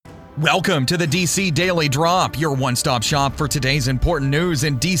Welcome to the DC Daily Drop, your one-stop shop for today's important news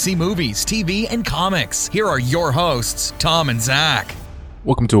in DC movies, TV, and comics. Here are your hosts, Tom and Zach.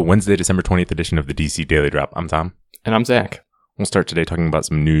 Welcome to a Wednesday, December 20th edition of the DC Daily Drop. I'm Tom. And I'm Zach. We'll start today talking about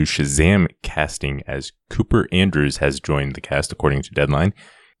some new Shazam casting as Cooper Andrews has joined the cast according to Deadline.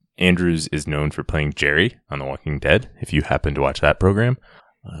 Andrews is known for playing Jerry on The Walking Dead, if you happen to watch that program.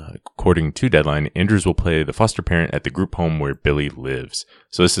 According to Deadline, Andrews will play the foster parent at the group home where Billy lives.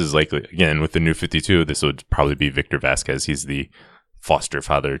 So this is likely, again, with the new 52, this would probably be Victor Vasquez. He's the foster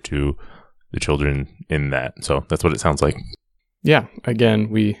father to the children in that. So that's what it sounds like. Yeah,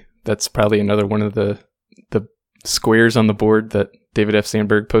 again, that's probably another one of the squares on the board that David F.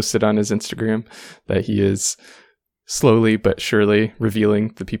 Sandberg posted on his Instagram, that he is slowly but surely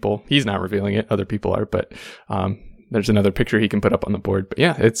revealing the people. He's not revealing it, other people are, but there's another picture he can put up on the board. But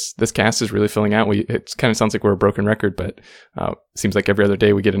yeah, this cast is really filling out. It kind of sounds like we're a broken record, but seems like every other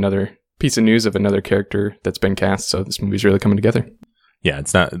day we get another piece of news of another character that's been cast. So this movie's really coming together. Yeah,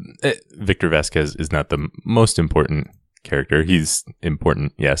 it's not Victor Vasquez is not the most important character. He's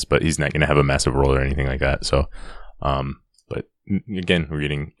important, yes, but he's not going to have a massive role or anything like that. So, but again, we're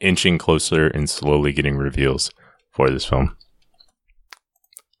getting inching closer and slowly getting reveals for this film.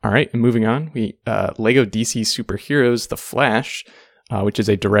 All right, and moving on, Lego DC Superheroes The Flash, which is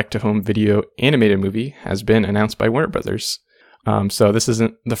a direct-to-home video animated movie, has been announced by Warner Brothers. So this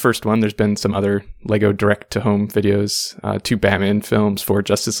isn't the first one. There's been some other Lego direct-to-home videos, 2 Batman films, 4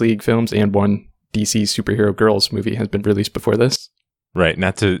 Justice League films, and 1 DC Superhero Girls movie has been released before this. Right,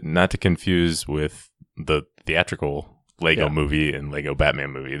 not to confuse with the theatrical Lego movie and Lego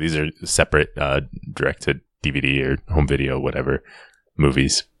Batman movie. These are separate direct-to-DVD or home video, whatever,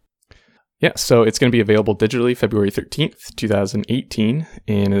 movies. Yeah, so it's going to be available digitally February 13th, 2018,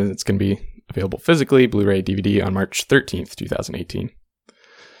 and it's going to be available physically, Blu-ray, DVD on March 13th, 2018.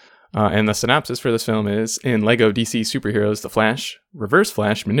 And the synopsis for this film is, in Lego DC Superheroes The Flash, Reverse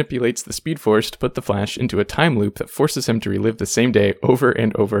Flash manipulates the Speed Force to put the Flash into a time loop that forces him to relive the same day over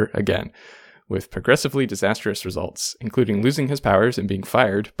and over again, with progressively disastrous results, including losing his powers and being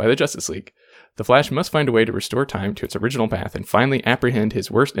fired by the Justice League. The Flash must find a way to restore time to its original path and finally apprehend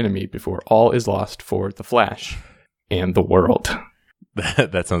his worst enemy before all is lost for the Flash and the world.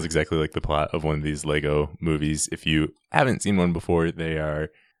 That sounds exactly like the plot of one of these Lego movies. If you haven't seen one before, they are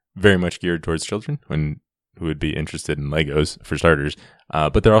very much geared towards children who would be interested in Legos, for starters.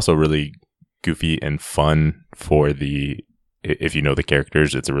 But they're also really goofy and fun if you know the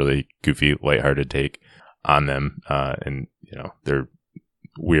characters. It's a really goofy, lighthearted take on them. And, they're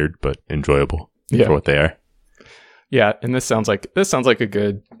weird but enjoyable for what they are. Yeah, and this sounds like a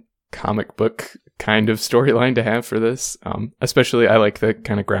good comic book kind of storyline to have for this. Especially, I like the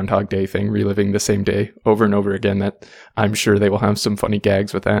kind of Groundhog Day thing, reliving the same day over and over again. That I'm sure they will have some funny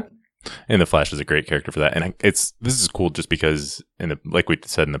gags with that. And the Flash is a great character for that. And this is cool just because, like we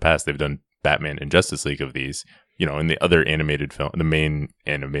said in the past, they've done Batman and Justice League of these. In the other animated film, the main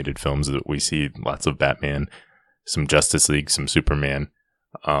animated films that we see, lots of Batman, some Justice League, some Superman.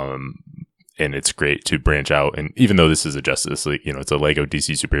 And it's great to branch out. And even though this is a Justice League, it's a Lego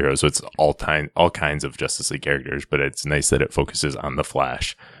DC superhero, so it's all kinds of Justice League characters. But it's nice that it focuses on the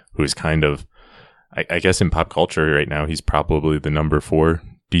Flash, who is kind of, I guess, in pop culture right now, he's probably the number 4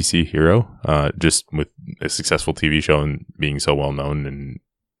 DC hero. Just with a successful TV show and being so well known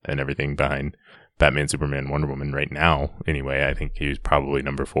and everything behind Batman, Superman, Wonder Woman right now. Anyway, I think he's probably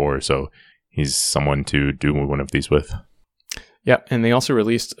number 4. So he's someone to do one of these with. Yeah, and they also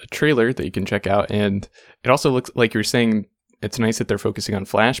released a trailer that you can check out, and it also looks like you're saying it's nice that they're focusing on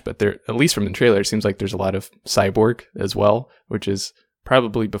Flash, but at least from the trailer, it seems like there's a lot of Cyborg as well, which is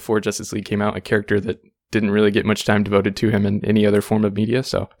probably before Justice League came out, a character that didn't really get much time devoted to him in any other form of media,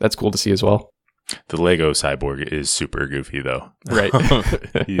 so that's cool to see as well. The Lego Cyborg is super goofy, though. Right.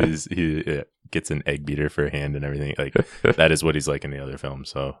 he gets an egg beater for a hand and everything. Like, that is what he's like in the other film,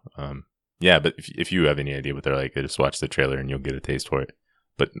 so... Yeah, but if you have any idea what they're like, just watch the trailer and you'll get a taste for it.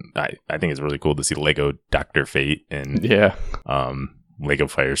 But I think it's really cool to see Lego Dr. Fate and Lego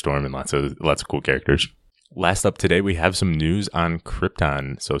Firestorm and lots of cool characters. Last up today, we have some news on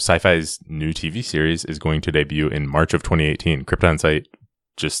Krypton. So Sci-Fi's new TV series is going to debut in March of 2018. Krypton site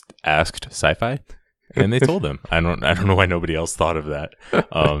just asked Sci-Fi, and they told them. I don't know why nobody else thought of that.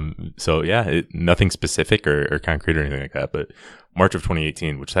 So yeah, nothing specific or concrete or anything like that. But March of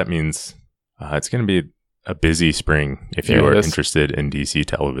 2018, which that means it's going to be a busy spring if you are interested in DC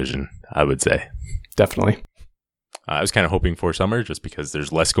television, I would say. Definitely. I was kind of hoping for summer just because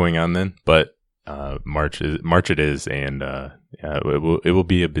there's less going on then, but March it is, and it will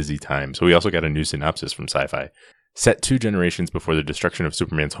be a busy time. So we also got a new synopsis from Sci-Fi. Set 2 generations before the destruction of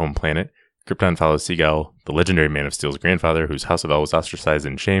Superman's home planet, Krypton follows Seagal, the legendary Man of Steel's grandfather, whose House of El was ostracized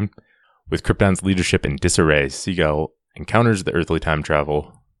and shamed. With Krypton's leadership in disarray, Seagal encounters the earthly time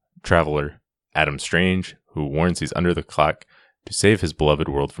traveler, Adam Strange, who warns he's under the clock to save his beloved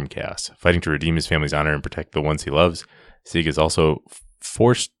world from chaos. Fighting to redeem his family's honor and protect the ones he loves, Seagal is also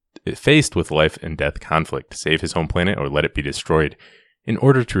faced with life and death conflict to save his home planet or let it be destroyed in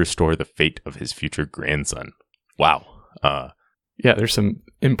order to restore the fate of his future grandson. Wow. Yeah, there's some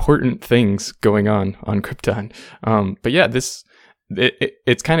important things going on Krypton. But yeah,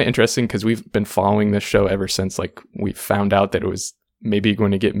 it's kind of interesting because we've been following this show ever since we found out that it was maybe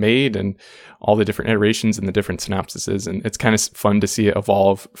going to get made and all the different iterations and the different synopsises. And it's kind of fun to see it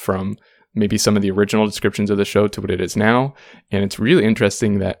evolve from maybe some of the original descriptions of the show to what it is now. And it's really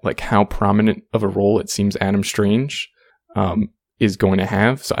interesting that how prominent of a role it seems Adam Strange is going to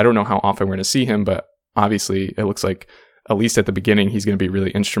have. So I don't know how often we're going to see him, but obviously it looks like at least at the beginning, he's going to be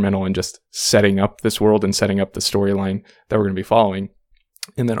really instrumental in just setting up this world and setting up the storyline that we're going to be following.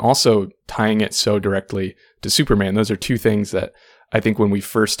 And then also tying it so directly to Superman. Those are two things that I think when we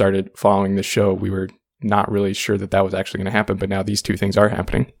first started following the show, we were not really sure that was actually going to happen. But now these two things are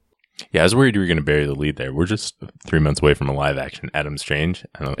happening. Yeah, I was worried you were going to bury the lead there. We're just 3 months away from a live action Adam Strange.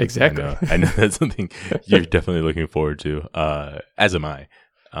 Exactly. I know that's something you're definitely looking forward to, as am I.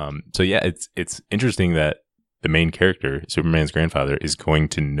 So yeah, it's interesting that the main character, Superman's grandfather, is going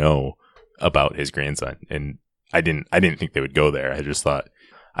to know about his grandson. And I didn't think they would go there.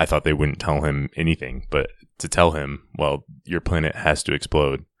 I thought they wouldn't tell him anything, but to tell him, well, your planet has to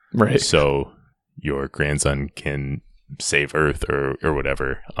explode. Right. So your grandson can save Earth or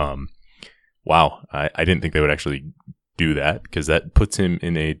whatever. Wow. I didn't think they would actually do that because that puts him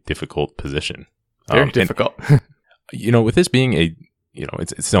in a difficult position. Very difficult. And, with this being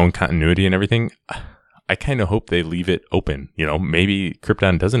its own continuity and everything, I kind of hope they leave it open. Maybe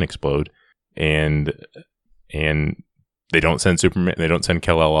Krypton doesn't explode and they don't send Superman, they don't send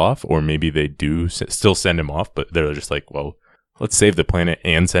Kal-El off, or maybe they do still send him off, but they're just like, well, let's save the planet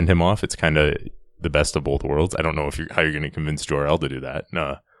and send him off. It's kind of the best of both worlds. I don't know how you're going to convince Jor-El to do that.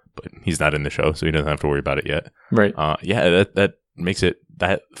 No, but he's not in the show, so he doesn't have to worry about it yet. Right. Yeah, that makes it,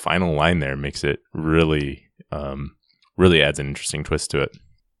 that final line there makes it really, really adds an interesting twist to it.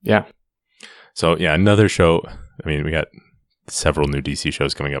 Yeah. So yeah, another show. I mean, we got several new DC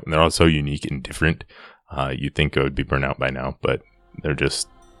shows coming up, and they're all so unique and different. You'd think it would be burnt out by now, but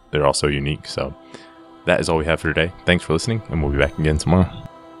they're all so unique. So that is all we have for today. Thanks for listening, and we'll be back again tomorrow.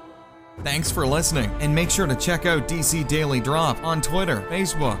 Thanks for listening, and make sure to check out DC Daily Drop on Twitter,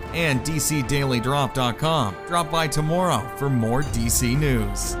 Facebook, and DCDailyDrop.com. Drop by tomorrow for more DC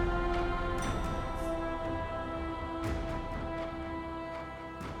news.